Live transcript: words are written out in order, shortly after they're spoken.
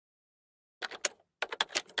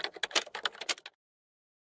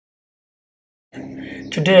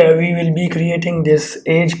Today we will be creating this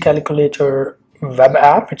age calculator web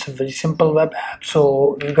app. It's a very simple web app.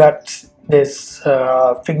 So we got this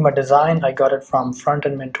Figma design. I got it from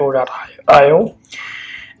frontendmentor.io,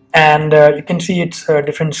 and you can see it's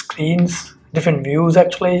different screens, different views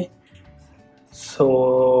actually.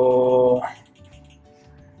 So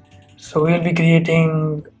we'll be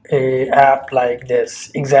creating a app like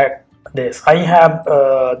this, I have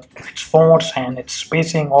its fonts and its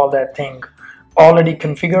spacing, all that thing already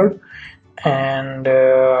configured, and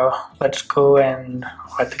let's go and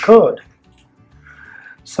write the code.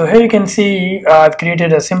 So here you can see I've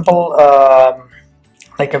created a simple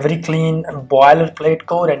like a very clean boilerplate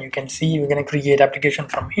code, and you can see we're going to create application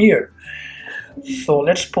from here. So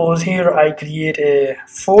let's suppose here I create a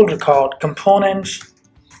folder called components.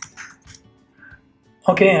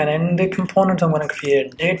 Okay, and in the components I'm going to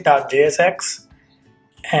create date.jsx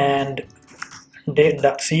and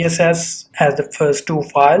date.css as the first two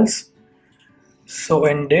files. So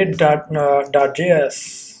in date.js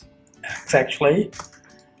actually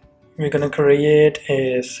we're going to create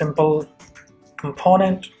a simple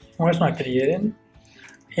component. Well, it's not creating.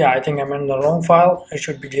 Yeah, I think I'm in the wrong file. It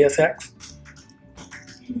should be JSX.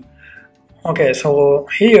 Okay, so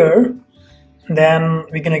here then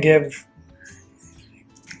we're going to give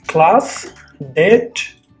class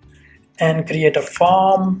date and create a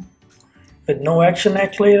form with no action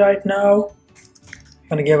actually right now. I'm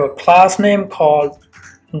going to give a class name called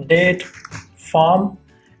date form,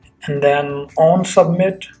 and then on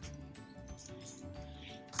submit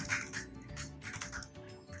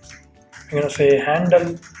I'm going to say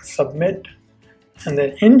handle submit, and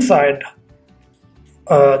then inside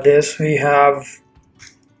this we have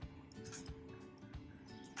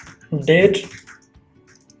date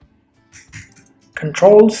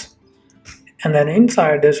controls, and then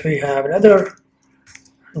inside this we have another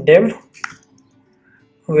div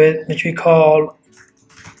which we call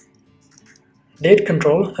date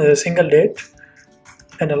control, a single date,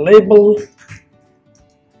 and a label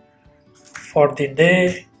for the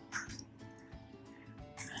day,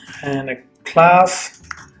 and a class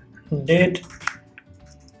date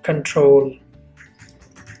control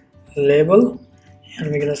label,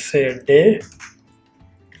 and we're gonna say day.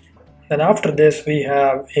 Then after this we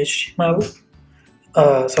have HTML,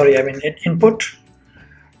 input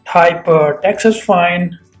type text is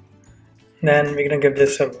fine. Then we're gonna give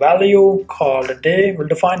this a value called a day. We'll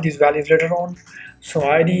define these values later on. So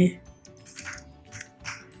ID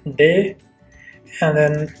day, and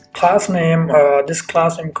then class name. This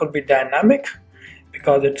class name could be dynamic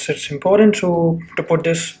because it's important to put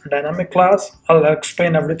this dynamic class. I'll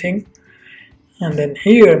explain everything. And then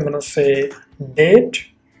here I'm gonna say date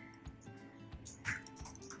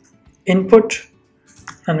input,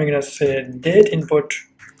 and we're gonna say date input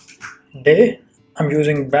day. I'm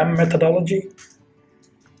using BAM methodology,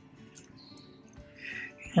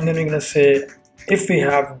 and then we're gonna say if we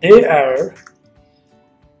have day error,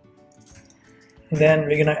 then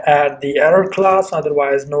we're gonna add the error class,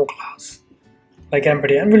 otherwise no class, like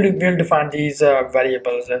empty. And we'll define these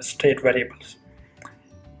variables as state variables.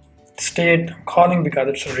 State I'm calling because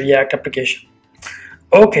it's a React application.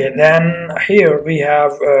 Okay, then here we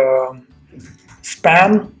have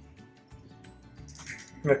span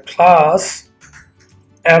the class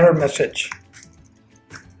error message,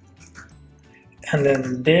 and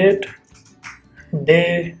then date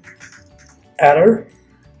day error.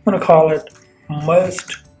 I'm gonna call it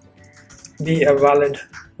must be a valid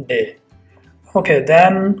day. Okay,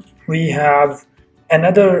 then we have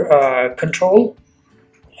another control.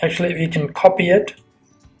 Actually we can copy it,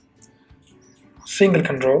 single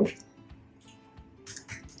control,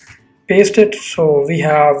 paste it. So we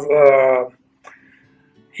have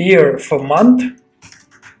here for month,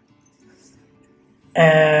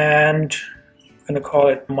 and I'm going to call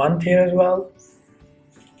it month here as well,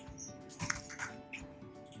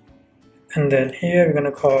 and then here we're going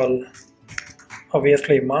to call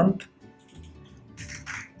obviously month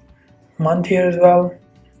here as well,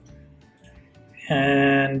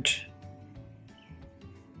 and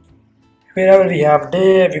wherever we have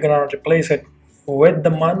day we're going to replace it with the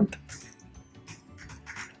month.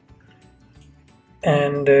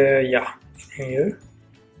 And yeah, here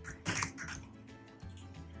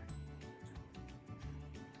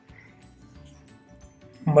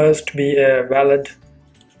must be a valid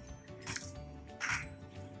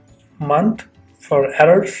month for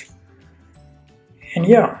errors. And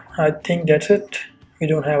yeah, I think that's it. We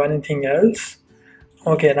don't have anything else.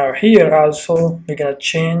 Okay, now here also we're gonna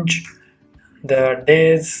change the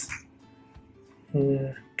days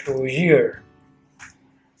to year.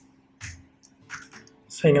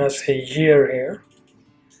 So you're gonna say year here.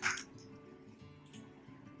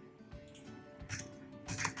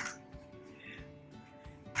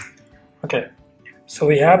 So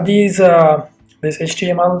we have these this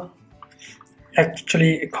HTML,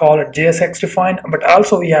 actually call it JSX define, but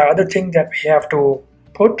also we have other things that we have to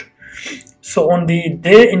put. So on the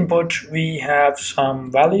day input we have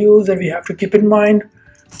some values that we have to keep in mind.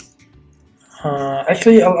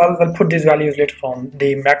 Actually I'll put these values later on,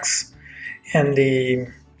 the max and the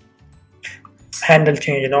handle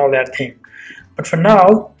change and all that thing. But for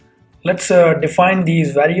now, let's define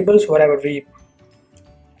these variables, whatever we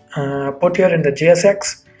put here in the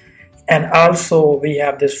JSX. And also we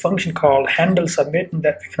have this function called handle submit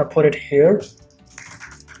that we're gonna put it here.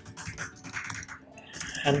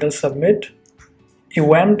 Handle submit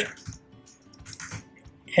event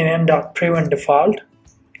prevent default,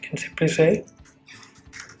 you can simply say.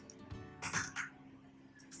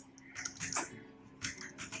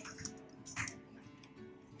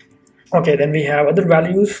 Okay, then we have other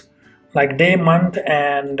values like day, month,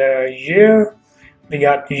 and year. We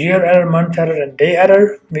got year error, month error, and day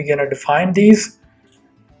error. We're gonna define these.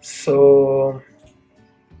 So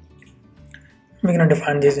we're gonna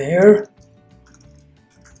define these here.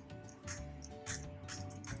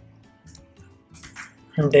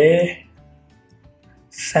 Day,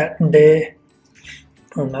 set day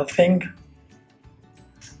to nothing.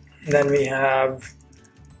 Then we have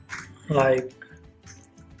like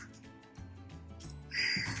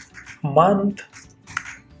month,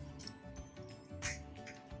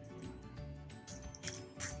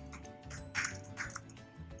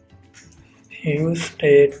 use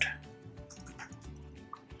state,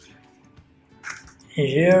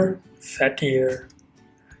 year, set year,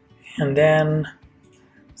 and then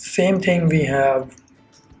same thing we have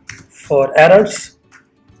for errors,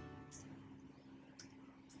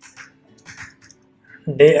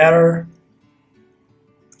 day error,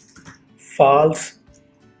 false,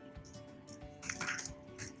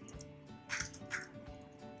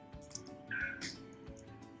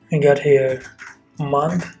 we got here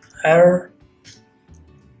month error,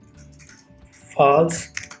 false,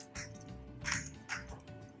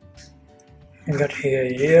 we got here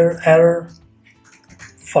year error,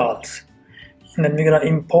 false. And then we're gonna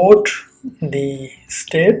import the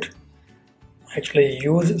state, actually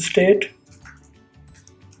use state,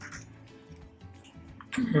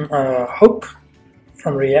 hook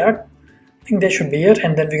from React. I think that should be it.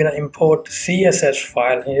 And then we're gonna import CSS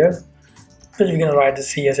file here. So we're gonna write the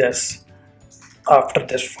CSS after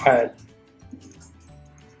this file.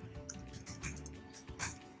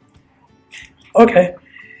 Okay,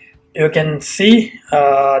 you can see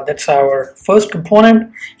that's our first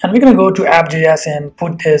component, and we're gonna go to app.js and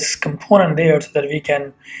put this component there so that we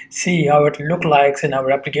can see how it looks like in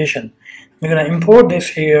our application. We're gonna import this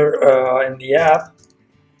here in the app.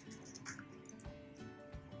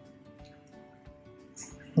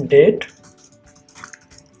 Date,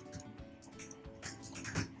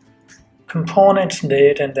 components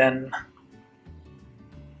date, and then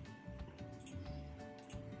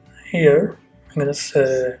here I'm gonna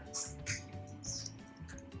say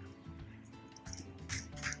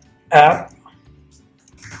app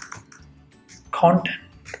content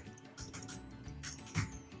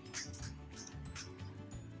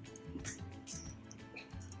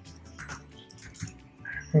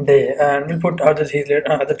day, and we'll put other things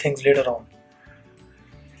later on.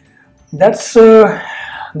 That's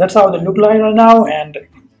how they look like right now. And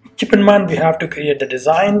keep in mind we have to create the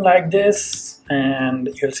design like this, and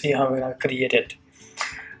you'll see how we're gonna create it.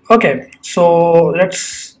 Okay, so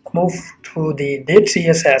let's move to the date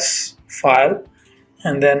CSS file,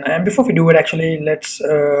 and then before we do it, actually let's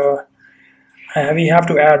we have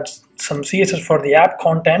to add some CSS for the app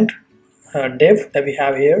content div that we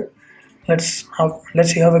have here. Let's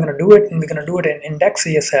see how we're gonna do it, and we're gonna do it in index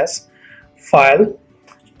CSS file.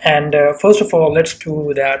 And first of all, let's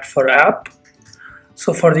do that for app.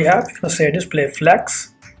 So for the app, we're gonna say display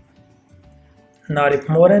flex, not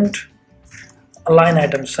important, align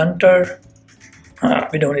item center,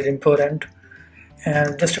 we don't need important,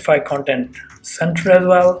 and justify content center as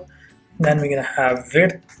well. Then we're gonna have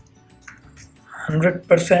width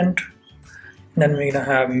 100%, then we're gonna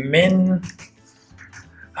have min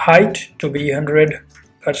height to be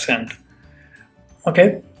 100%.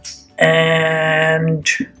 Okay, and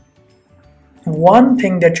one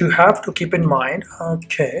thing that you have to keep in mind,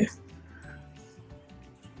 okay,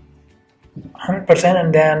 100%,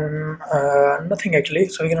 and then nothing actually.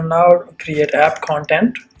 So we're gonna now create app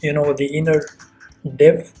content, you know, the inner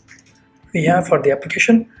div we have for the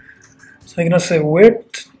application. So we're gonna say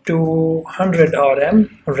width to 100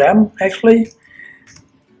 rem actually,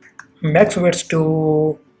 max width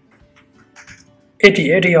to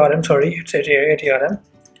 80 rem, sorry, it's 80 rem,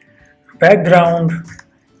 background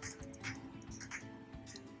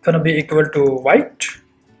gonna be equal to white,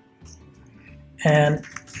 and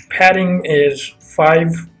padding is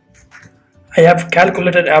 5. I have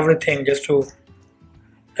calculated everything just to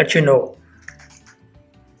let you know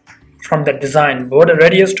from the design. Border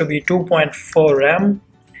radius to be 2.4 rem,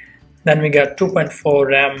 then we got 2.4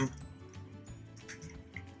 rem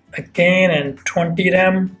again, and 20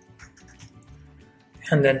 rem,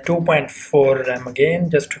 and then 2.4 rem again,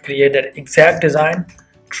 just to create that exact design.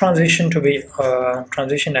 Transition to be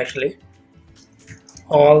transition actually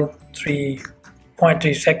all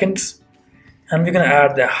 3.3 seconds, and we're gonna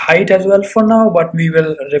add the height as well for now, but we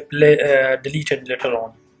will delete it later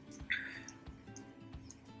on.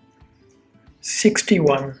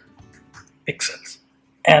 61 pixels,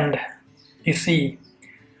 and you see,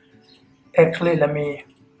 actually let me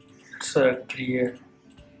clear.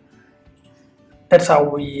 That's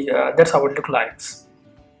how it looks like.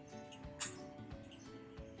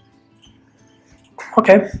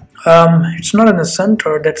 Okay, it's not in the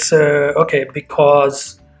center. That's okay,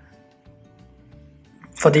 because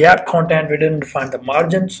for the app content we didn't define the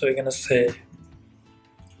margin, so we're gonna say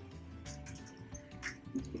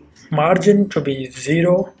margin to be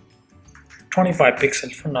 0, 25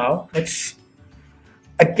 pixels for now. It's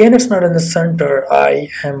not in the center. I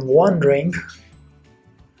am wondering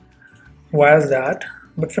why is that,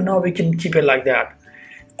 but for now we can keep it like that.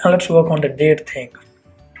 And let's work on the date thing.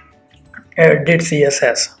 Date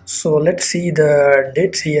CSS. So let's see the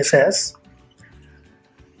date CSS.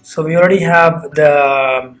 So we already have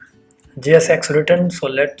the JSX written, so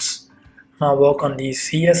let's now work on the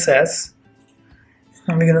CSS,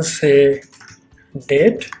 and we're gonna say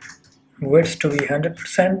date width to be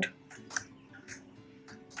 100%,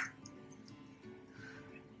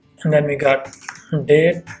 and then we got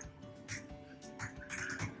date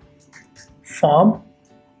form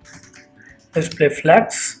display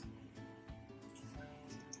flex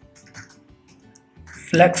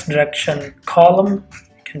direction column.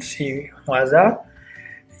 You can see why is that,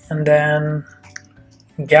 and then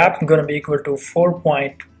gap going to be equal to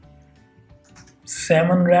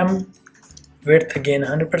 4.7 rem, width again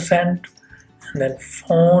 100%, and then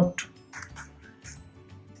font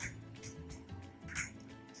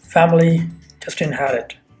family just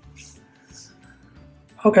inherit.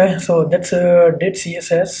 Okay, so that's a date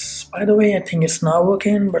CSS. By the way, I think it's not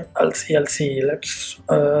working, but I'll see. Let's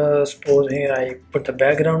suppose here I put the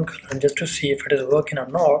background color just to see if it is working or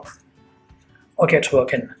not. Okay, it's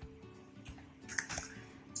working.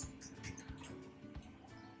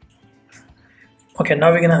 Okay,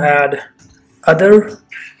 now we're gonna add other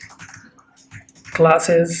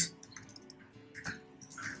classes,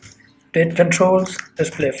 date controls,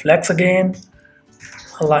 display flex again,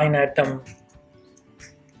 align item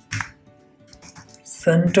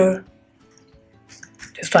center.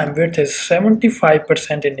 This time width is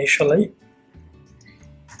 75% initially.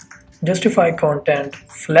 Justify content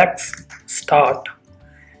flex start,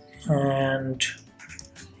 and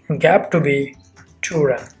gap to be 2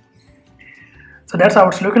 rem. So that's how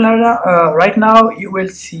it's looking like right now. You will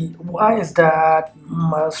see why is that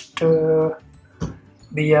must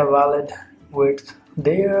be a valid width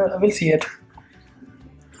there. I will see it.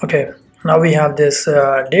 Okay, now we have this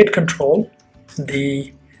date control,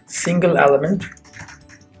 the single element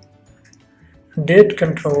date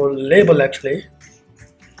control label actually.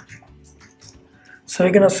 So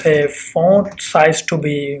we're gonna say font size to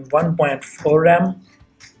be 1.4 rem,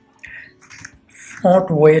 font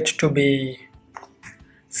weight to be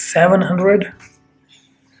 700.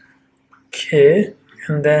 Okay,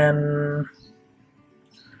 and then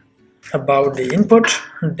about the input,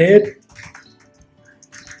 date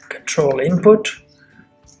control input,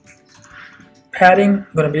 padding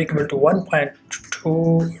going to be equal to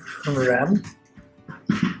 1.2 rem,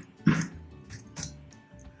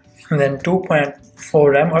 and then 2.4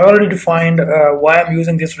 rem. I already defined why I'm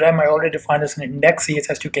using this rem. I already defined this in index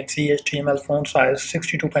CSS. You can see HTML font size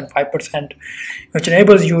 62.5%, which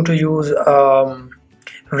enables you to use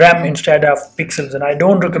rem instead of pixels, and I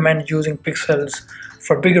don't recommend using pixels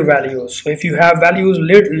for bigger values. So if you have values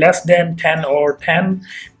less than 10 or 10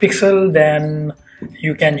 pixel, then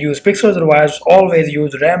you can use pixels. Otherwise, always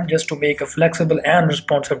use rem just to make a flexible and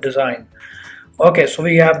responsive design. Okay, so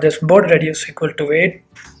we have this border radius equal to 8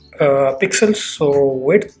 pixels, so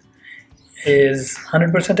width is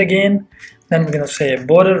 100% again. Then we're gonna say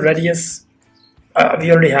border radius, we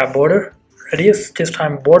already have border radius, this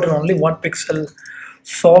time border only 1 pixel,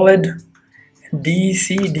 solid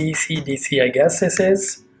DC I guess this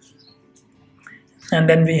is, and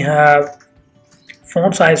then we have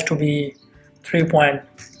font size to be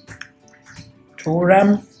 3.2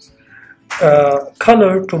 rem,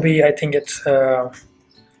 color to be, I think it's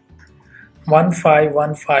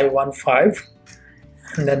 151515,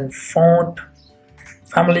 and then font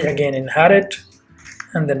family again inherit,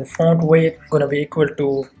 and then font weight gonna be equal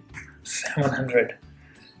to 700.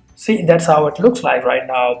 See, that's how it looks like right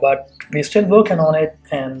now, but we're still working on it,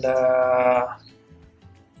 and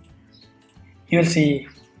you'll see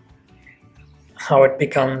how it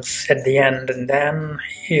becomes at the end. And then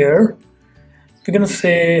here we're gonna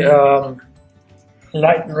say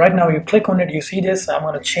right now you click on it, you see this, I'm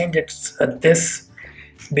gonna change it this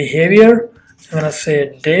behavior. I'm gonna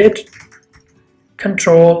say date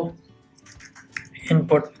control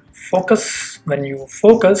input focus. When you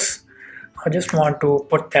focus, I just want to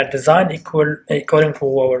put that design according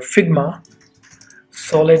to our Figma.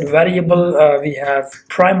 Solid variable, we have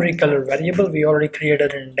primary color variable. We already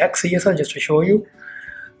created an index CSS just to show you.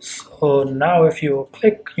 So now if you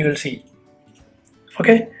click, you will see.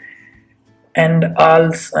 Okay, and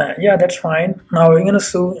yeah, that's fine. Now we're gonna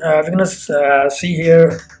see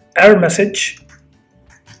here error message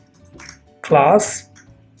class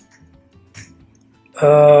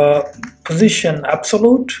position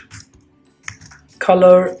absolute,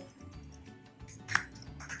 color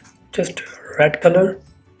just red color,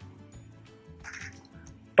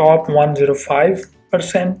 top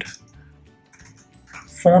 105%,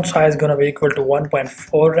 font size gonna be equal to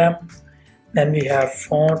 1.4 rem. Then we have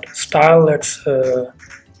font style, let's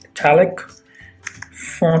italic,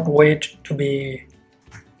 font weight to be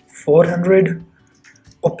 400,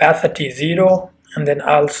 opacity 0, and then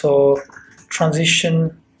also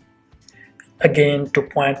transition again to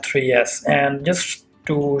 0.3s. And just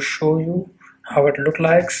to show you how it looks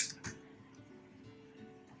like,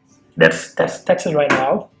 that's it right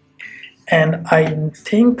now. And I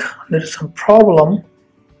think there is some problem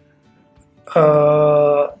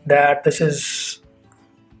that this is,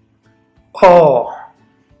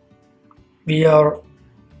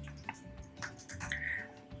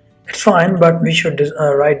 it's fine, but we should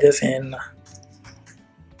write this in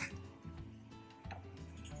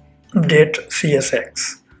date CSS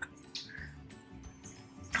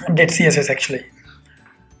actually.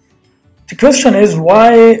 The question is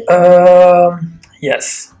why,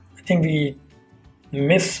 yes, I think we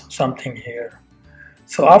miss something here.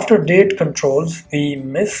 So after date controls, we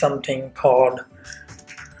miss something called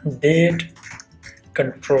date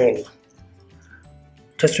control.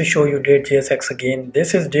 Just to show you date JSX again,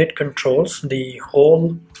 this is date controls, the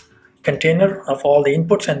whole container of all the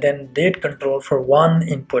inputs, and then date control for one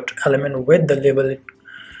input element with the label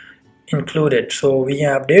included. So we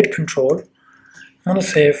have date control. I'm going to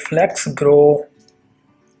say flex grow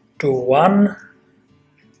to 1,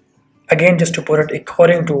 again just to put it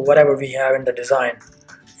according to whatever we have in the design.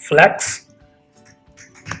 Flex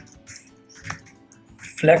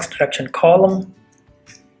direction column,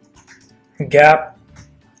 gap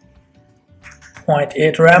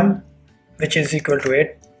 0.8 rem, which is equal to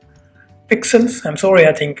 8 pixels. I'm sorry,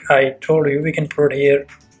 I think I told you we can put here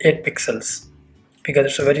 8 pixels because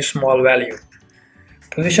it's a very small value.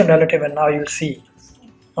 Position relative, and now you'll see,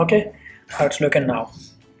 okay, how it's looking now.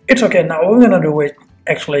 It's okay. Now what we're gonna do is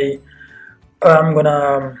actually I'm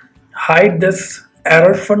gonna hide this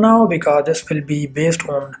error for now because this will be based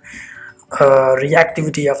on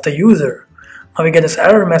reactivity of the user. Now we get this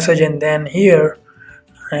error message, and then here,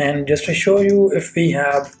 and just to show you, if we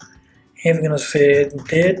have here, we're gonna say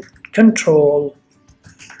date control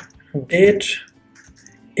date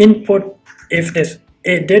input. If this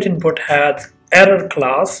date input has error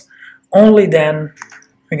class, only then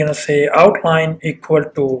we're gonna say outline equal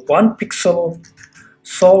to 1 pixel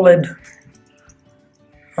solid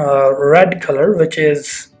red color, which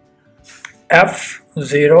is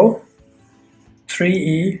F0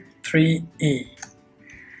 3E 3E,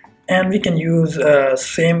 and we can use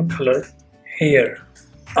same color here.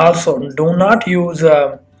 Also, do not use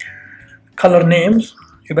color names.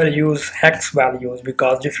 You better use hex values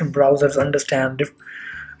because different browsers understand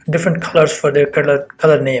different colors for their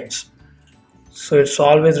color names. So it's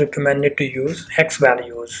always recommended to use hex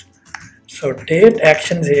values. So date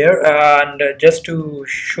actions here, and just to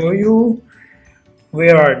show you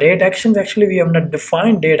where are date actions, actually we have not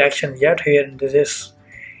defined date action yet here in this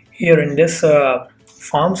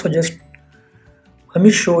form. So just let me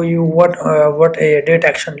show you what a date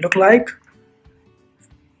action look like.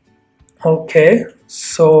 Okay,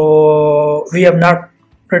 so we have not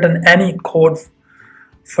written any code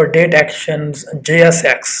for date actions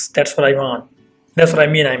JSX. That's what I want. That's what I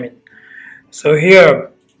mean. So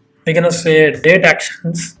here we're gonna say date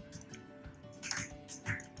actions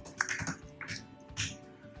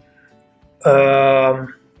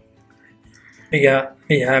we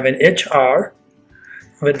have an HR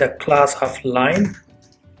with the class of line,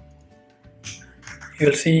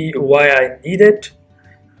 you'll see why I need it.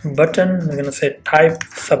 Button, I'm gonna say type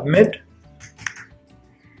submit.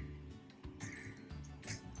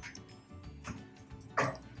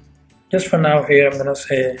 Just for now here, I'm gonna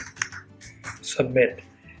say submit.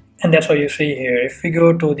 And that's what you see here. If we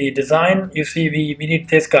go to the design, you see we need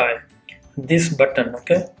this guy, this button,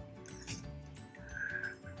 okay?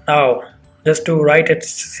 Now, just to write its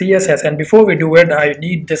CSS, and before we do it, I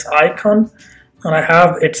need this icon, and I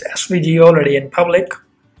have its SVG already in public.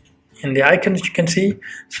 In the icons you can see.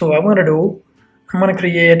 So what I'm gonna do, I'm gonna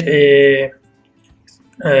create a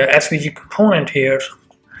SVG component here.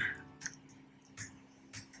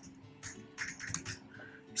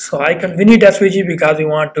 So we need SVG because we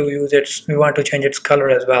want to use it, we want to change its color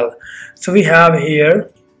as well. So we have here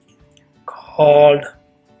called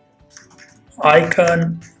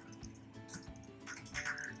icon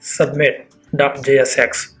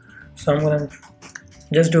submit.jsx. So I'm gonna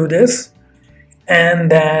just do this,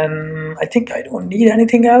 and then I think I don't need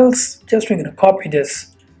anything else. Just we're gonna copy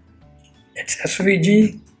this. It's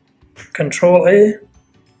SVG, Control A,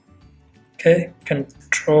 okay,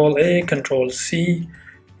 Control A, Control C.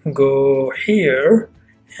 Go here,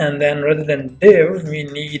 and then rather than div we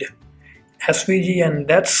need SVG, and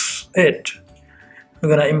that's it. We're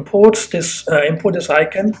gonna import this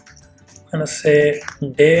icon. I'm gonna say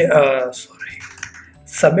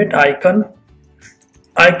submit icon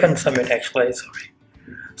submit, actually, sorry.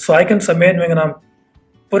 So icon submit, we're gonna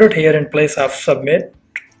put it here in place of submit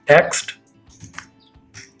text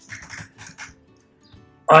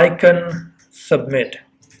icon submit.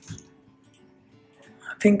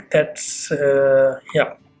 I think that's yeah.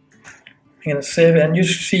 I'm gonna save, and you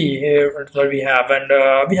see here what we have, and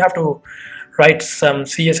we have to write some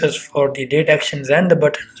CSS for the date actions and the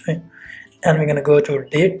buttons, right? And we're gonna go to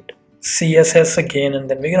date CSS again, and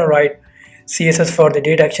then we're gonna write CSS for the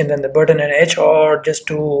date actions and the button and HR, just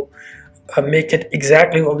to make it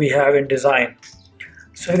exactly what we have in design.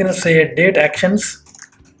 So we're gonna say date actions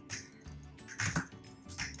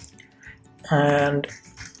and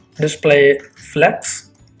display flex.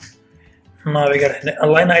 Now we got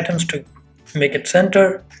align items to make it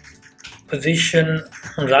center, position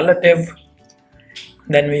relative.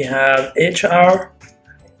 Then we have HR,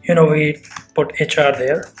 we put HR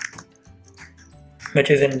there, which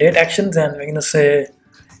is in date actions, and we're gonna say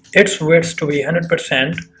its width to be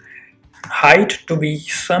 100%, height to be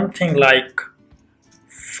something like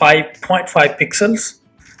 5.5 pixels,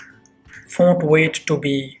 font weight to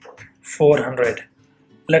be 400.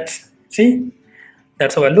 Let's see,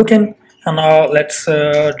 that's how we're looking. And now let's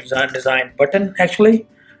design button actually.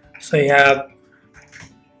 So you have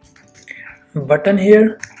button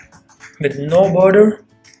here with no border,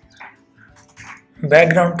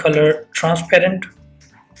 background color transparent,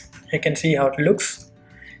 you can see how it looks,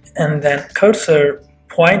 and then cursor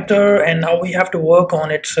pointer, and now we have to work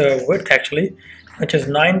on its width actually, which is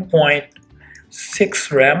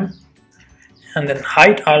 9.6 rem, and then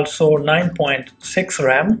height also 9.6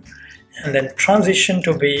 rem, and then transition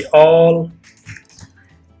to be all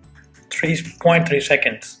 3.3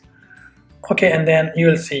 seconds. Okay, and then you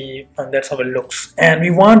will see that's how it looks. And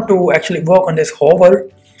we want to actually work on this hover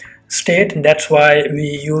state, and that's why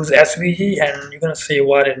we use SVG, and you're gonna see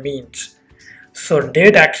what it means. So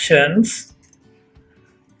date actions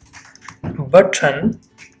button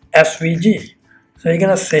SVG. So you're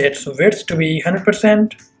gonna say its width to be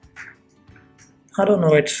 100%. I don't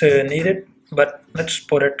know it's needed, but let's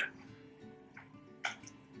put it.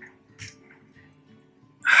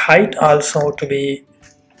 Height also to be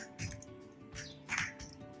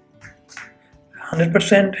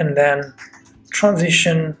 100%, and then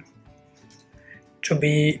transition to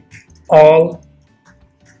be all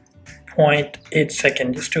 0.8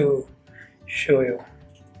 seconds, just to show you.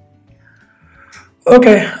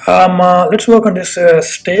 Okay, let's work on this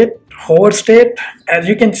state, hover state. As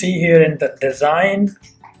you can see here in the design,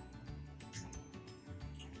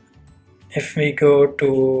 if we go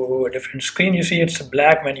to a different screen, you see it's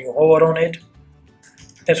black when you hover on it.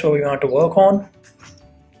 That's what we want to work on.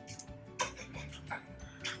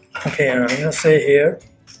 Okay, I'm gonna say here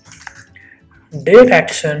date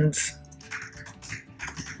actions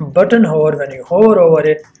button hover, when you hover over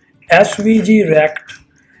it, SVG rect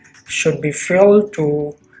should be filled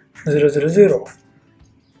to 000.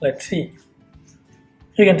 Let's see.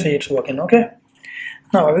 You can see it's working. Okay,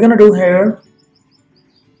 now what we're gonna do here,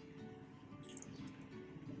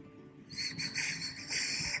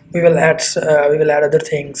 we will add other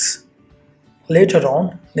things later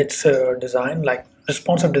on. It's design, like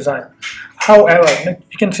responsive design. However,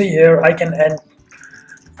 you can see here I can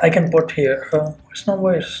put here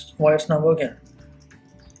why it's not working.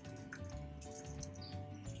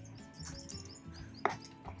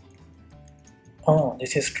 Oh,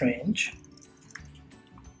 this is strange.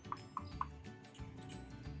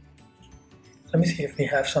 Let me see if we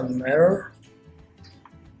have some error.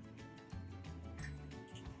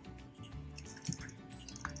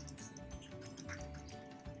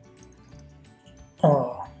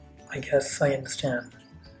 Oh, I guess I understand.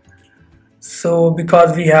 So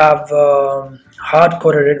because we have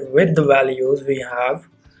hard-coded it with the values we have,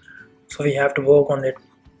 so we have to work on it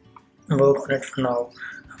for now.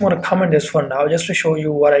 I'm going to comment this for now just to show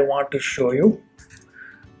you what I want to show you.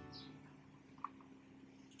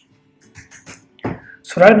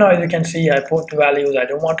 So right now, as you can see, I put values. I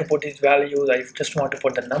don't want to put these values. I just want to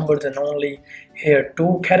put the numbers, and only here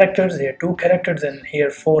 2 characters, here 2 characters, and here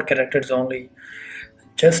 4 characters only,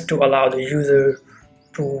 just to allow the user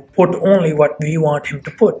to put only what we want him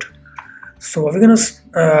to put. So what we're gonna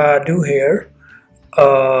do here,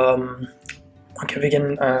 okay, we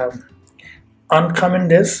can uncomment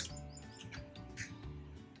this.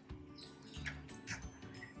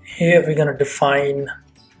 Here we're gonna define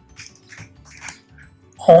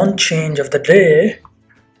on change of the day.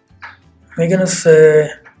 We're gonna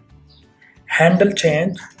say handle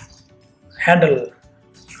change, handle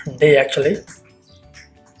day actually,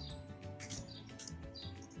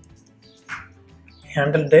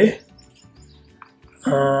 handle day.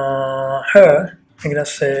 Here we're gonna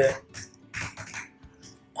say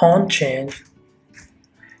on change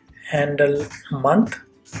handle month.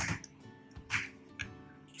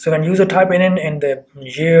 So when user type in the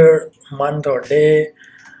year, month or day,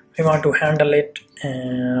 we want to handle it,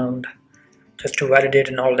 and just to validate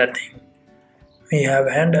and all that thing, we have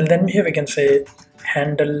handle. Then here we can say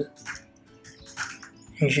handle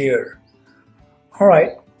year. All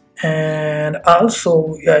right, and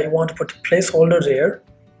also you want to put placeholders here.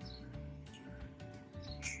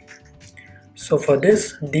 So for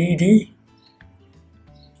this, dd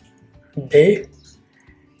day,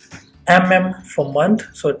 for month,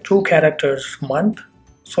 so 2 characters month.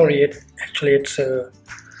 Sorry, it's a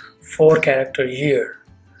 4 character year.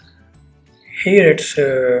 Here it's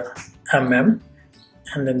and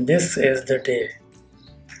then this is the day.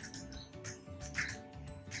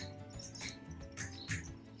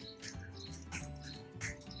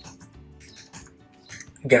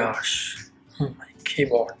 Gosh, my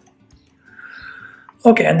keyboard.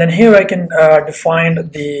 Okay, and then here I can define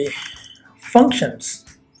the functions.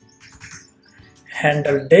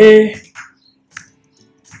 Handle day,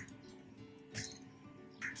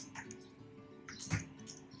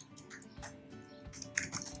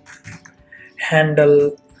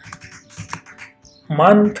 handle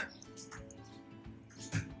month,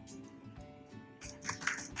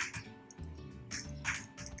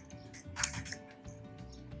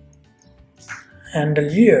 handle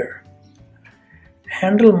year.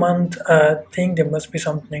 Handle month, I think there must be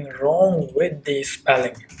something wrong with the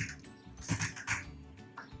spelling.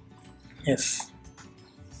 Yes,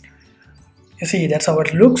 you see, that's how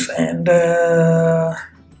it looks. And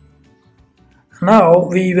now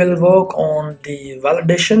we will work on the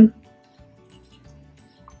validation.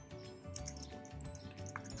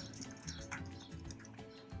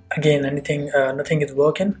 Again, nothing is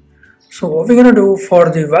working. So what we're gonna do for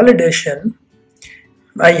the validation,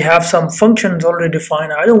 I have some functions already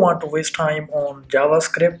defined. I don't want to waste time on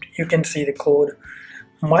JavaScript. You can see the code.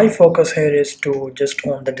 My focus here is to just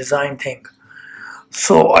on the design thing.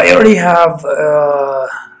 So I already have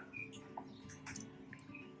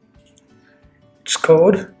its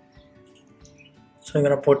code. So I'm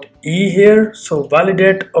gonna put E here. So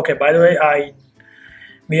validate. Okay, by the way,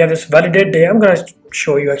 we have this validate day. I'm gonna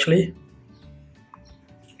show you actually.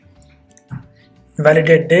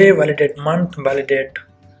 Validate day, validate month, validate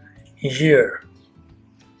year.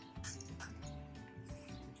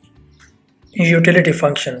 Utility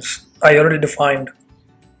functions, I already defined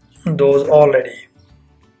those already.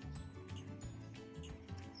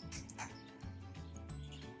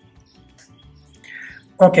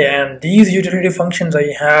 Okay, and these utility functions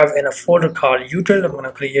I have in a folder called util. I'm going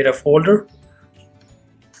to create a folder,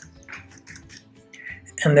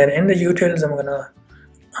 and then in the utils I'm going to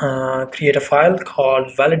create a file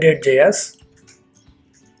called validate.js,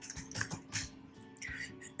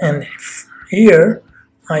 and here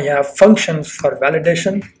I have functions for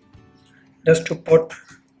validation, just to put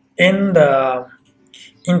in the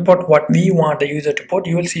input what we want the user to put.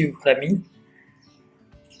 You will see what I mean.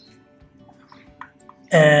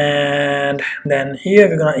 And then here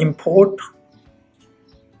we're gonna import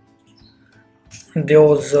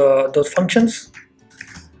those functions.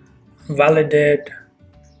 Validate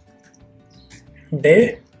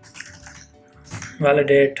day,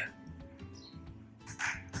 validate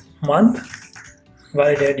month,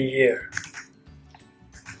 validate year.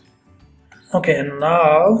 Okay, and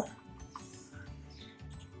now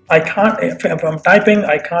I can't, if I'm typing,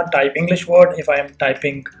 I can't type English word. If I am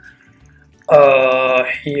typing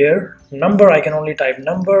here number, I can only type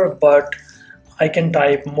number, but I can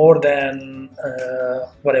type more than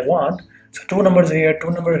what I want. So 2 numbers here,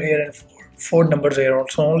 2 numbers here, and four numbers here.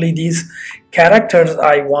 So only these characters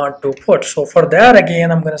I want to put. So for that,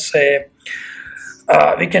 again, I'm going to say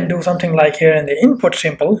we can do something like here in the input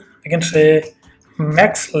simple. We can say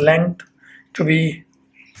max length to be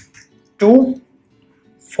 2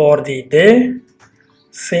 for the day,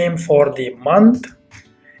 same for the month,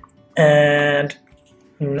 and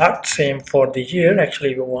not same for the year.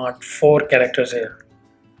 Actually, we want 4 characters here.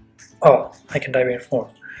 Oh, I can type in 4.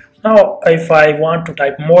 Now if I want to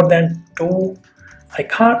type more than 2, I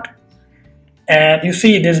can't. And you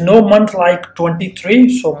see there's no month like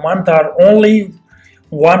 23, so month are only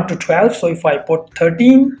 1 to 12. So if I put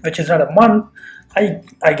 13, which is not a month, I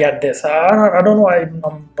get this. I don't know why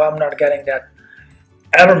I'm not getting that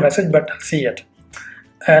error message, but I'll see it.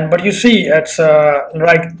 And but you see it's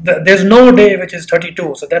there's no day which is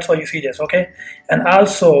 32, so that's why you see this. Okay, and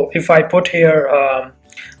also if I put here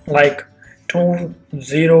like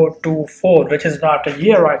 2024, which is not a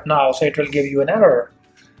year right now, so it will give you an error.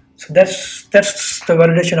 So that's the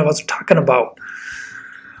validation I was talking about.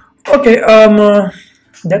 Okay,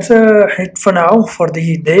 that's it for now for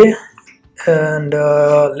the day, and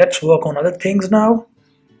let's work on other things now.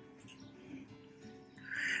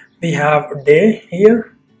 We have day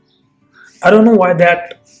here. I don't know why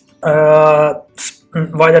that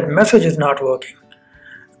message is not working,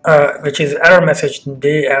 which is error message,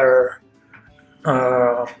 day error,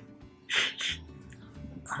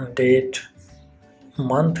 date,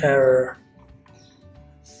 month error,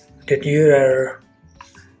 date year error.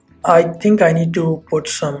 I think I need to put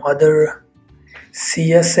some other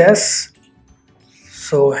CSS.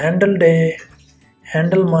 So handle day,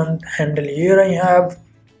 handle month, handle year I have.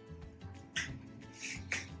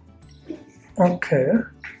 Okay.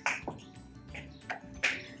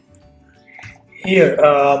 Here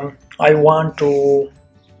I want to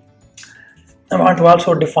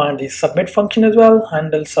also define the submit function as well,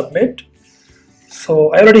 handle submit.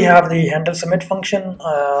 So I already have the handle submit function,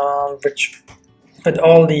 which with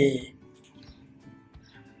all the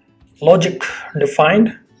logic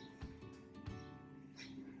defined,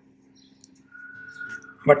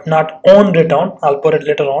 but not on return. I'll put it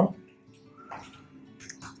later on.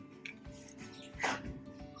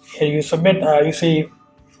 Here you submit, you see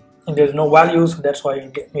there's no values, so that's why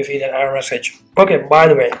you see that error message. Okay, by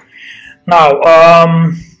the way, now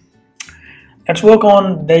let's work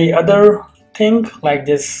on the other thing, like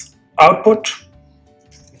this output,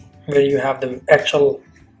 where you have the actual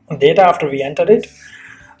data after we entered it.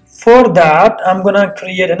 For that, I'm gonna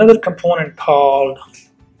create another component called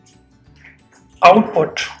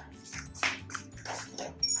output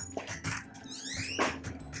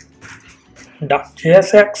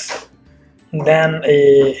 .jsx, then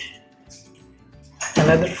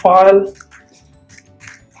another file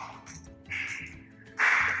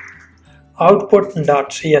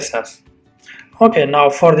output.css. Okay,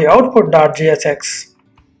 now for the output.jsx,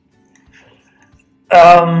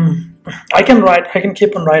 I can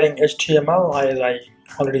keep on writing HTML as I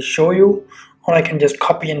already show you, or I can just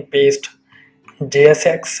copy and paste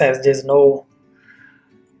JSX, as there's no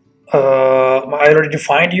I already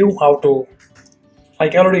defined you how to,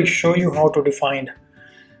 like I already show you how to define,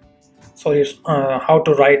 sorry, how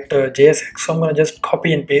to write JSX. So I'm gonna just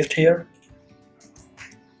copy and paste here.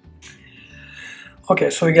 Okay,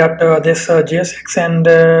 so we got this JSX, and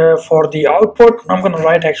for the output I'm gonna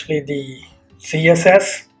write actually the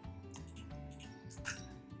CSS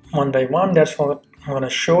one by one. That's what I'm gonna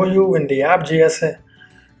show you in the app JSX.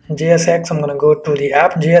 I'm gonna go to the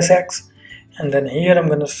app JSX, and then here I'm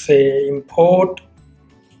gonna say import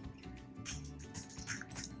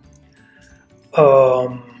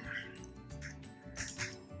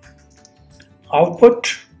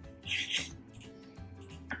output.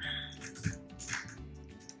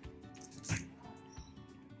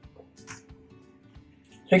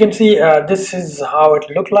 You can see this is how it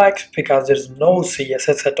looks like, because there's no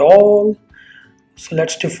CSS at all. So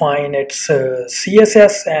let's define its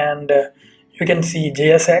CSS, and you can see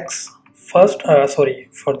JSX first,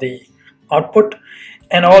 for the output,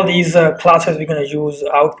 and all these classes we're going to use: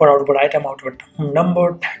 output, output item, output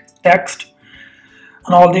number, text,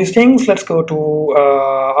 and all these things. Let's go to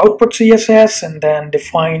output CSS and then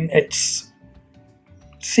define its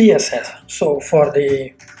CSS. So for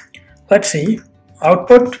the, let's see,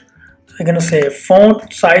 output, we're going to say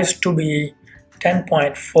font size to be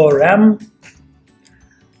 10.4 em,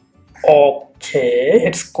 Okay,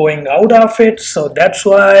 it's going out of it, so that's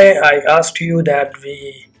why I asked you that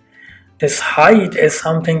this height is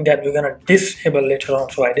something that we're gonna disable later on.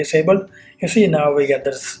 So I disable. You see, now we get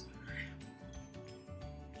this.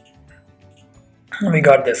 We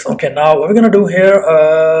got this. Okay, now what we're gonna do here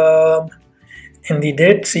in the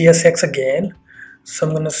date CSS again. So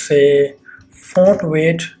I'm gonna say font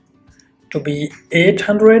weight to be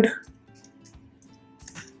 800,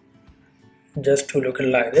 just to look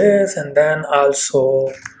like this, and then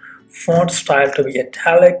also font style to be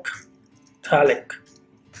italic.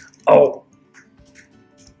 Oh,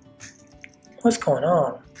 what's going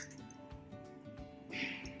on?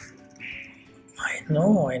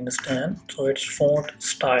 I understand. So it's font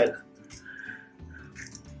style.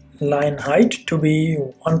 Line height to be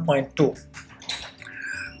 1.2.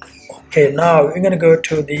 Okay, now we're gonna go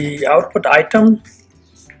to the output item.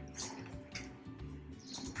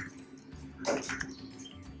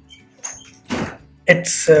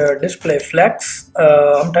 It's display flex.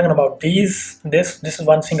 I'm talking about these. This is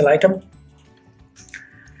one single item,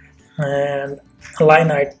 and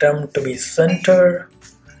line item to be center,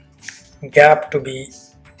 gap to be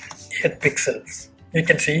 8 pixels. You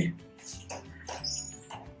can see,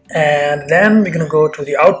 and then we're gonna go to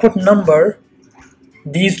the output number.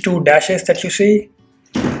 These two dashes that you see,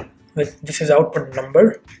 this is output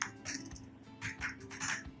number.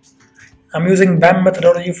 I'm using BAM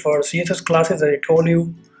methodology for CSS classes, as I told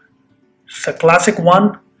you. It's a classic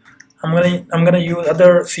one. I'm gonna use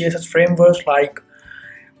other CSS frameworks like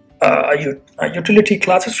a utility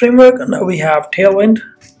classes framework. Now we have Tailwind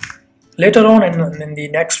later on in the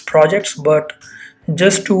next projects, but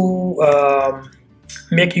just to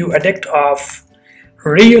make you addict of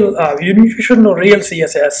real, you should know real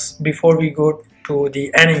CSS before we go to the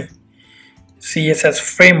any CSS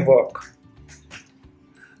framework.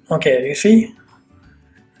 Okay, you see,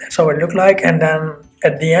 that's how it looked like, and then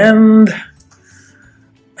at the end,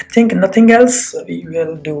 I think nothing else. We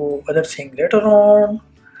will do other thing later on.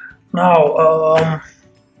 Now,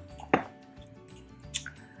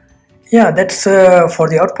 yeah, that's for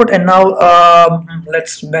the output. And now,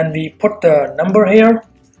 when we put the number here,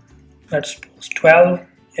 let's post 12,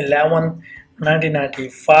 11,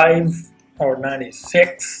 1995 or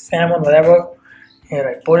 96, 7, whatever. Here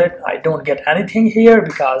I put it. I don't get anything here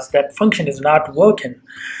because that function is not working.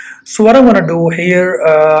 So what I'm going to do here,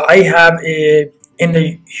 I have in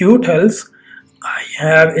the utils, I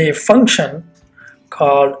have a function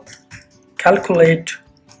called calculate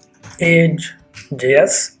age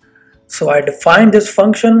JS. So I define this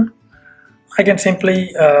function. I can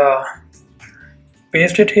simply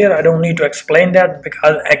paste it here. I don't need to explain that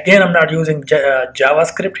because again I'm not using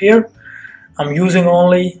JavaScript here. I'm using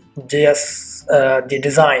only JS. The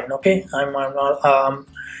design. Okay,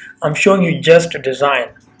 I'm showing you just a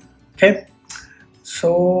design. Okay,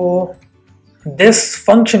 so this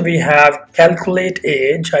function we have calculate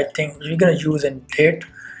age. I think we're gonna use in date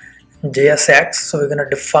JSX. So we're gonna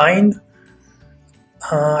define.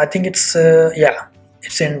 I think it's yeah,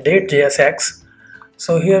 it's in date JSX.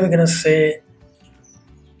 So here we're gonna say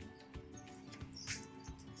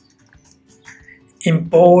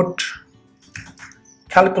import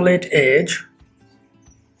calculate age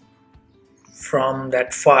from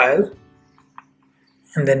that file,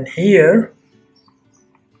 and then here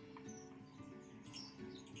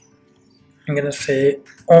I'm gonna say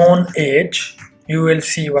on age. You will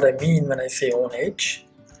see what I mean when I say on age.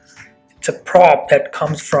 It's a prop that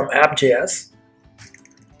comes from app.js.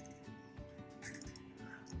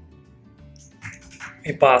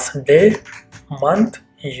 We pass day, month,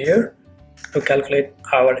 year to calculate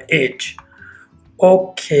our age.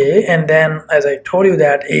 Okay, and then as I told you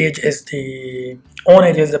that age is the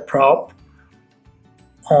prop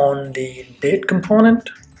on the date component.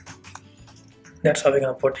 That's how we're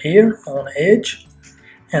gonna put here on age.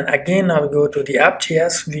 And again, now we go to the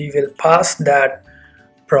app.js. We will pass that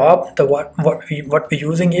prop, the what we're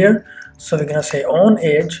using here. So we're gonna say on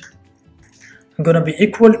age gonna be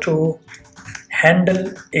equal to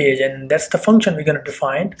handle age, and that's the function we're gonna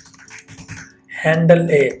define.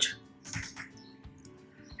 Handle age.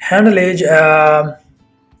 Handle age, where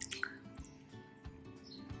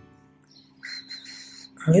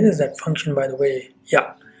is that function, by the way?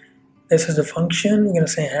 Yeah, this is the function. We're gonna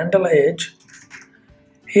say handle age.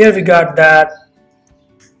 Here we got that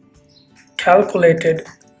calculated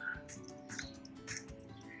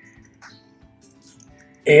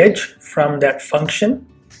age from that function,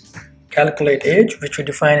 calculate age, which we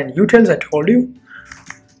define in utils. I told you.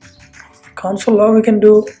 Console log, we can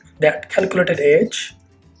do that calculated age.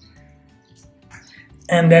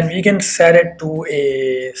 And then we can set it to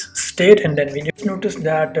a state, and then we just notice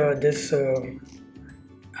that this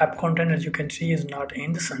app content, as you can see, is not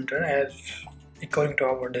in the center as according to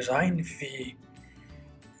our design. If we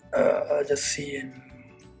just see and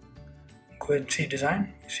go and see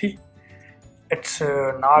design, you see it's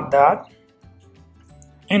not that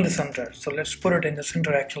in the center. So let's put it in the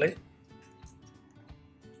center actually.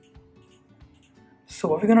 So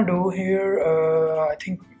what we're gonna do here, I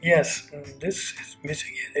think, yes, this is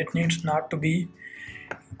missing. It needs not to be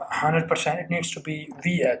 100%, it needs to be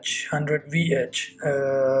VH, 100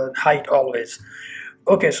 VH height always.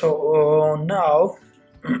 Okay, so now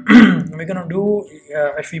we're gonna do,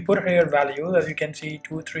 if we put here values, as you can see,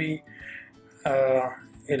 2, 3,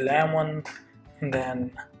 11, and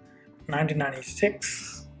then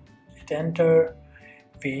 1996, hit enter.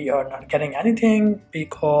 We are not getting anything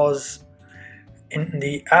because in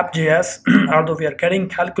the app.js, although we are getting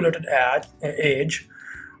calculated age,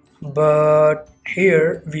 but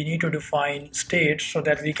here we need to define states so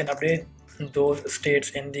that we can update those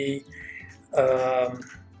states in the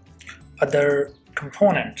other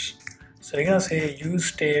components. So we're gonna say use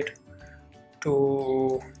state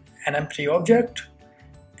to an empty object,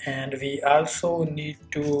 and we also need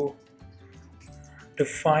to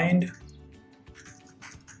define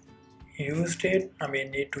use state. I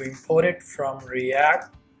mean, need to import it from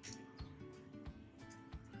React,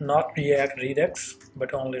 not React Redux,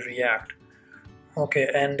 but only React. Okay,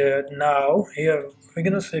 and now here we're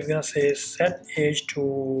gonna say set age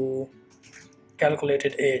to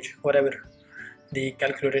calculated age, whatever the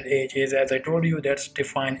calculated age is. As I told you, that's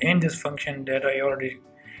defined in this function that I already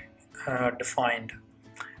defined.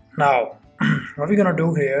 Now what we're gonna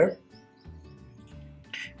do here,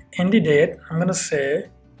 in the date, I'm gonna say,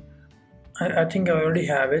 I think I already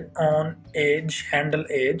have it on age, handle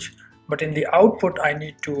age, but in the output I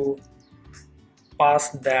need to pass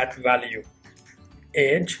that value,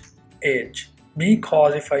 age,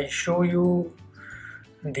 because if I show you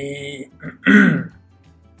the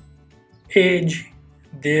age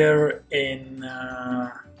there in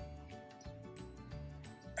I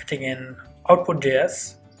think in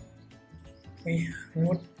output.js,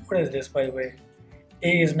 what is this, by the way?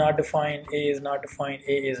 A is not defined, A is not defined,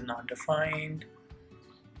 A is not defined.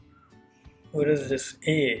 What is this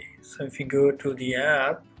A? So if you go to the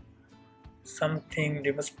app, something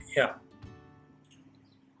there must be, yeah.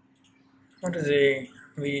 What is A?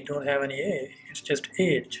 We don't have any A, it's just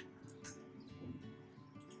age.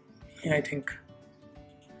 Yeah, I think,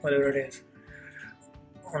 whatever it is.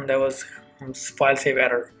 And that was file save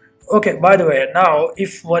error. Okay, by the way, now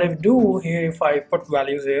if what I do here, if I put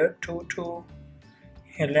values here, 2, 2,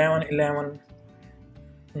 11, 11,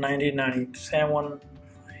 1997,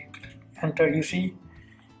 enter, you see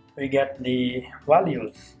we get the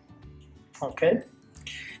values. Okay,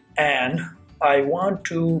 and I want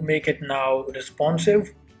to make it now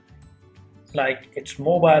responsive, like it's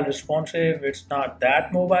mobile responsive. It's not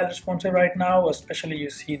that mobile responsive right now, especially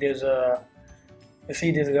you see there's a,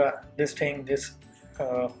 this thing, this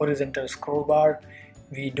horizontal scroll bar.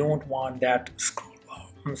 We don't want that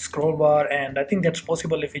scroll bar, and I think that's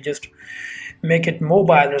possible if we just make it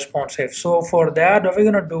mobile responsive. So for that, what we're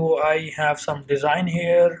gonna do, I have some design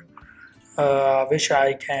here which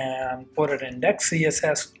I can put an index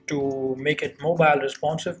CSS to make it mobile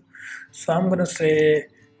responsive. So I'm gonna say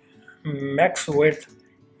max width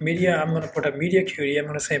media, I'm gonna put a media query. I'm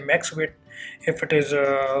gonna say max width if it is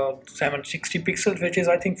 760 pixels, which is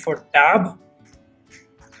I think for tab.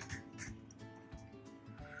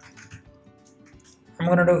 I'm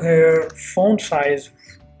gonna do here font size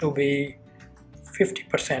to be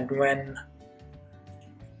 50% when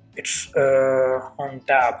it's on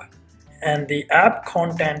tab, and the app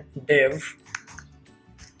content div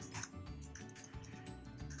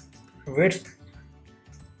width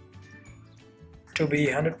to be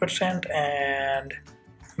 100% and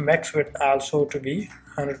max width also to be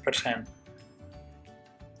 100%.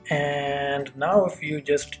 And now if you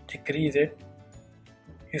just decrease it,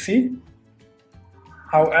 you see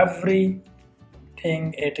how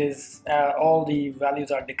everything it is, all the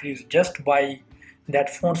values are decreased just by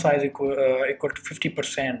that font size equal to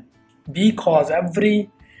 50%, because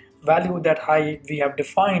every value that we have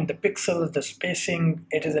defined, the pixels, the spacing,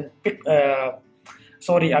 it is in the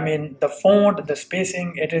font, the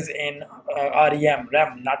spacing, it is in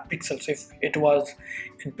rem, not pixels. If it was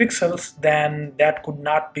in pixels, then that could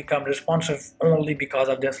not become responsive only because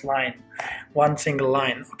of this line, one single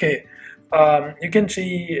line. Okay, you can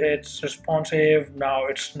see it's responsive. Now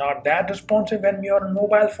it's not that responsive when we are on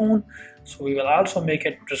mobile phone, so we will also make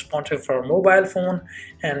it responsive for mobile phone.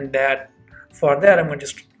 And that for that I'm going to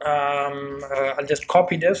just I'll just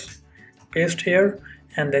copy this, paste here,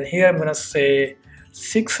 and then here I'm gonna say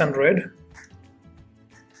 600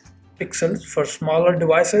 pixels for smaller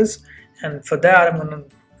devices, and for that I'm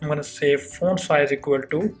gonna say font size equal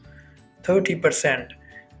to 30%.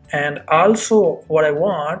 And also what I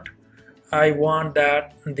want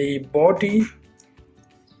that the body,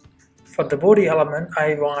 for the body element,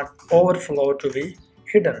 I want overflow to be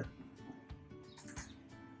hidden.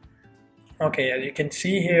 Okay, as you can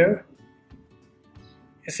see here,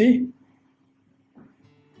 you see,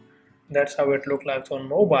 that's how it looks like on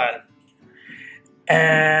mobile.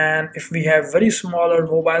 And if we have very smaller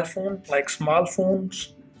mobile phone, like small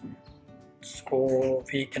phones, so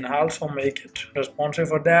we can also make it responsive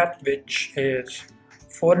for that, which is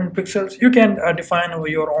 400 pixels. You can define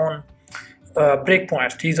your own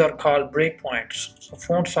breakpoints. These are called breakpoints. So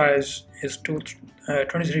font size is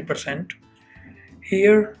 23%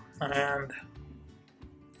 here, and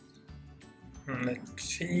let's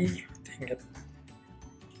see.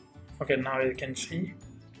 Okay, now you can see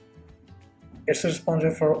it's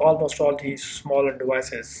responsive for almost all these smaller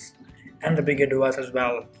devices and the bigger device as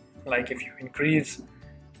well. Like if you increase,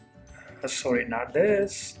 sorry, not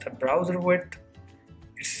this, the browser width,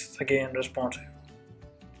 it's again responsive.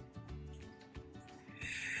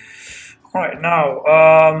 Alright, now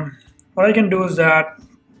what I can do is that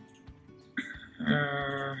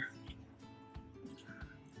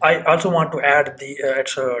I also want to add the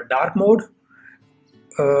it's a dark mode.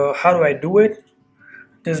 How do I do it?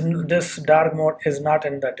 This dark mode is not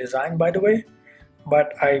in the design, by the way,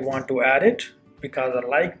 but I want to add it because I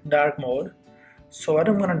like dark mode. So what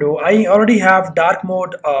I'm gonna do, I already have dark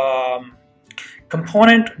mode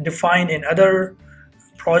component defined in other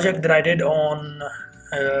project that I did on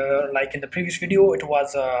like in the previous video. It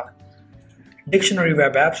was a dictionary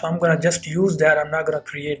web app, so I'm gonna just use that. I'm not gonna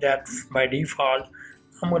create that by default.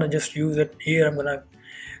 I'm gonna just use it here. I'm gonna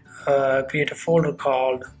create a folder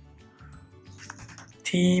called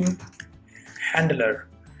theme handler,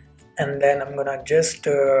 and then I'm gonna just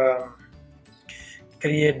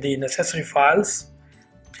create the necessary files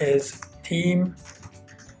is theme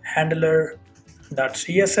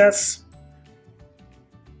handler.css.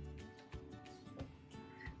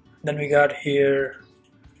 Then we got here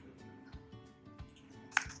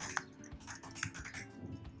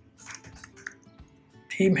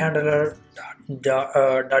theme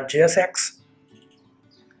handler.jsx.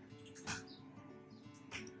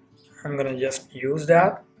 I'm gonna just use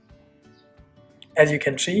that. As you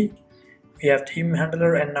can see, we have theme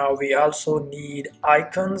handler, and now we also need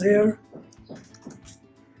icons here.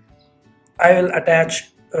 I will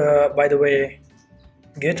attach, by the way,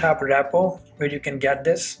 GitHub repo where you can get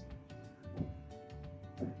this.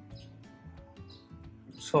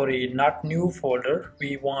 Sorry, not new folder.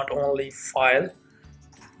 We want only file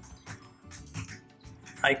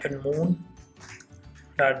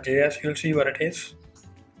iconmoon.js. You'll see what it is.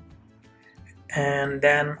 And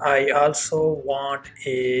then I also want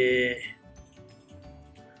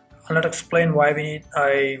I'll not explain why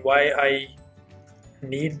I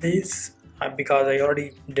need this because I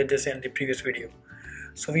already did this in the previous video.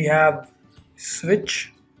 So we have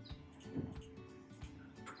switch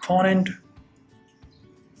component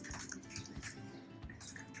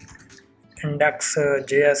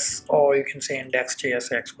index.js, or you can say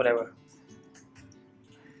index.jsx, whatever.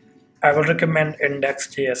 I will recommend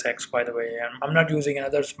index.jsx, by the way, and I'm not using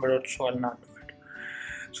others, but so I'll not do it.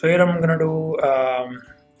 So here I'm gonna do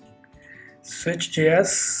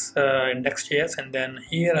switch.js, index.js, and then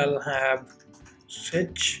here I'll have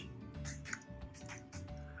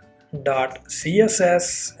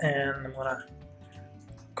switch.css, and I'm gonna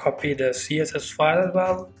copy the CSS file as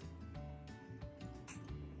well.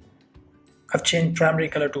 I've changed primary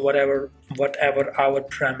color to whatever our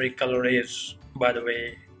primary color is, by the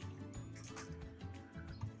way.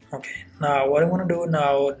 Okay, now what I want to do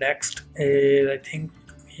now next is, I think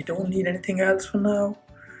we don't need anything else for now,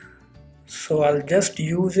 so I'll just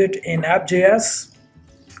use it in app.js.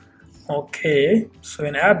 Okay, so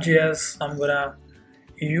in app.js I'm gonna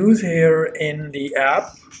use here in the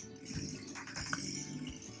app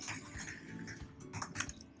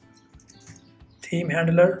theme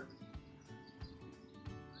handler.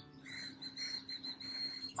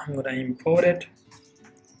 I'm gonna import it.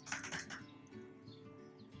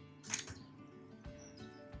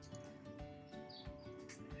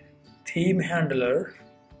 Theme handler,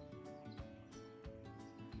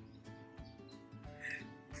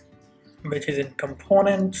 which is in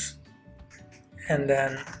components, and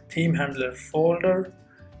then theme handler folder,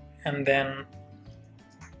 and then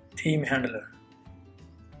theme handler.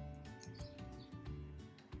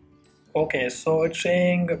 Okay, so it's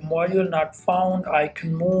saying module not found,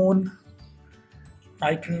 icon moon.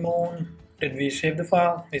 icon mode. Did we save the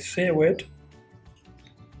file? We save it.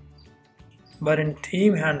 But in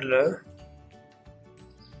theme handler,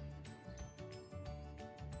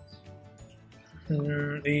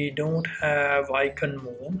 we don't have icon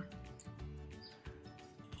mode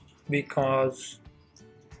because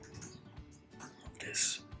of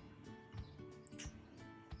this.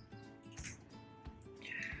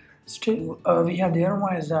 Still, we have the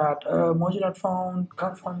error is that module found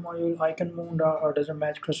can't find module icon mode or doesn't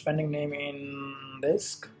match corresponding name in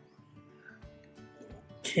disk.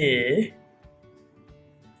 Okay.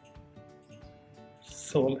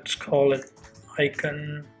 So let's call it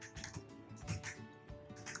icon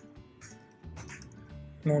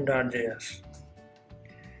moon.js,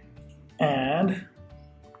 and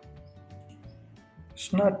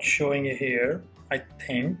it's not showing it here, I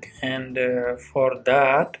think, and for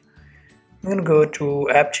that I'm gonna go to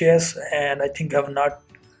app.js, and I think I've not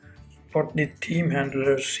put the theme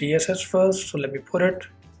handler CSS first, so let me put it.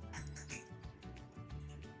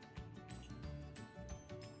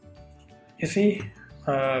 You see,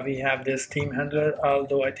 we have this theme handler,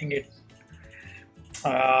 although I think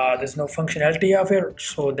there's no functionality of it,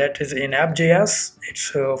 so that is in app.js. It's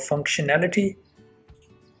a functionality.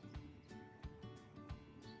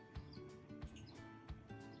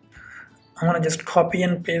 I'm gonna just copy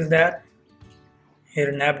and paste that here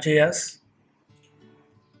in app.js.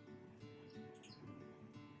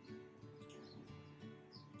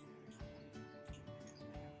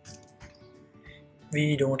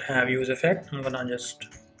 We don't have use effect. I'm gonna just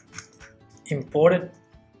import it.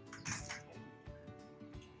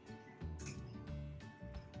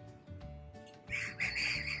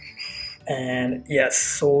 And yes,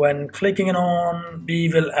 so when clicking it on, we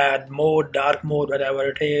will add mode, dark mode, whatever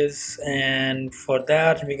it is, and for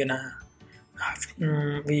that we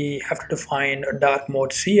have to define a dark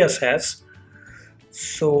mode CSS.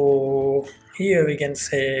 So here we can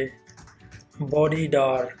say body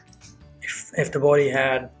dark. If the body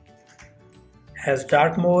has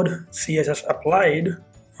dark mode CSS applied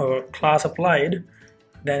or class applied,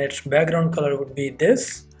 then its background color would be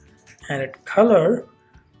this, and its color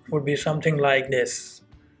would be something like this.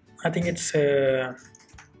 I think it's a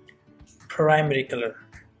primary color,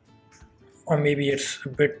 or maybe it's a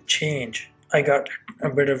bit change. I got a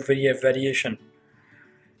bit of variation.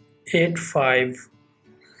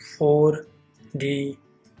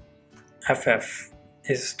 854DFF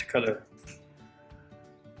is the color.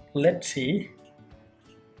 Let's see.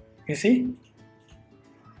 You see,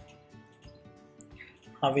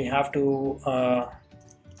 now we have to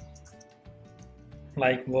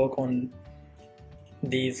like work on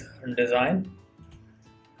these design,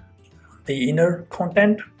 the inner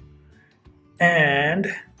content,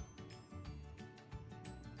 and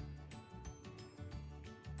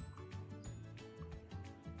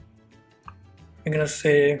we're gonna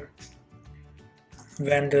say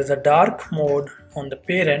when there's a dark mode on the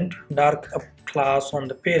parent, dark class on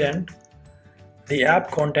the parent, the app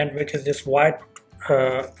content, which is this white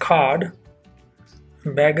card,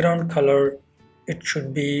 background color, it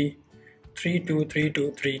should be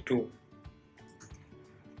 323232.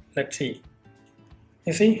 Let's see.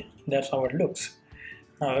 You see, that's how it looks.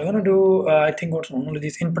 Now we're gonna do I think what's only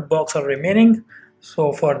these input box are remaining.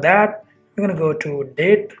 So for that we're gonna go to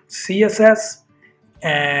date CSS,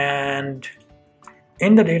 and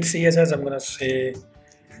in the date CSS I'm gonna say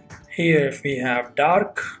here if we have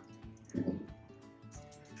dark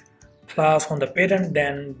class on the parent,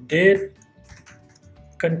 then date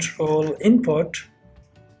control input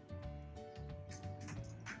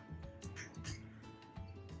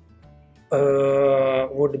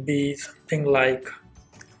would be something like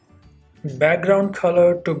background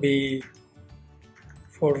color to be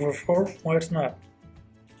 444. Why it's not?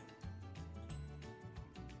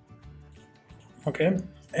 Okay,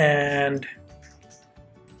 and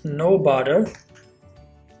no border,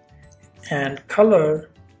 and color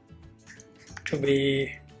to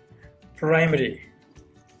be primary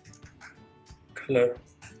color.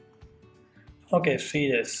 Okay,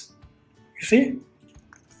 see this. You see?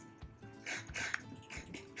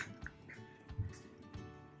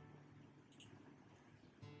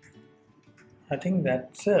 I think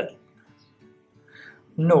that's it.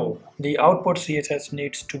 No, the output CSS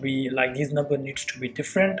needs to be like these number needs to be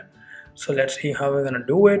different. So let's see how we're gonna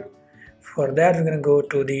do it. For that we're gonna go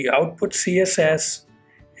to the output CSS,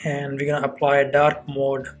 and we're gonna apply dark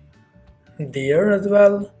mode there as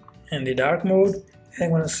well, in the dark mode. And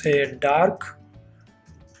I'm gonna say dark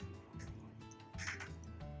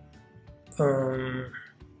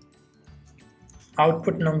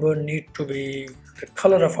output number need to be, the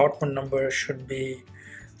color of output number should be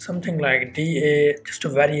something like DA, just a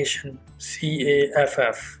variation,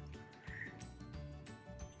 CAFF.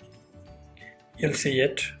 You'll see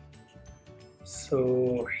it.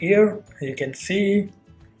 So here you can see,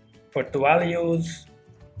 put the values.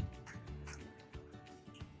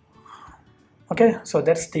 Okay, so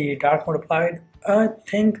that's the dark mode applied. I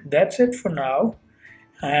think that's it for now.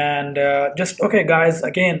 And just okay guys,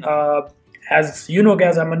 again, as you know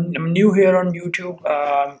guys, I'm new here on YouTube.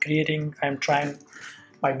 I'm trying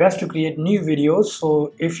my best to create new videos.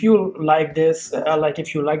 So if you like this,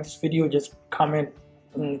 if you like this video, just comment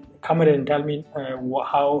and tell me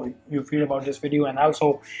how you feel about this video. And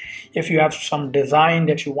also if you have some design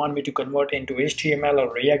that you want me to convert into HTML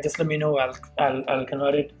or React, just let me know. I'll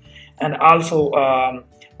convert it. And also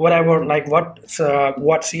whatever, like what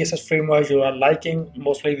CSS framework you are liking.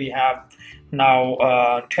 Mostly we have now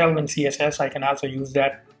Challange CSS. I can also use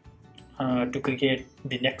that to create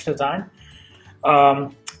the next design.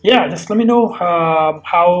 Yeah, just let me know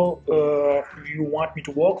how you want me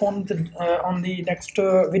to work on the next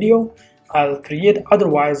video. I'll create.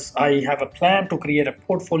 Otherwise, I have a plan to create a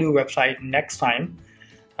portfolio website next time.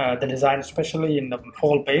 The design, especially in the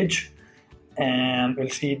whole page, and I'll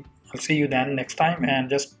see you then next time. And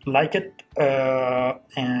just like it,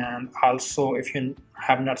 and also if you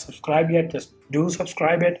have not subscribed yet, just do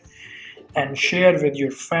subscribe it. And share with your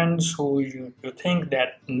friends who you think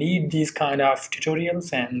that need these kind of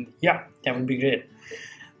tutorials. And yeah, that would be great.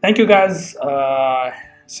 Thank you guys.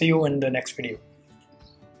 See you in the next video.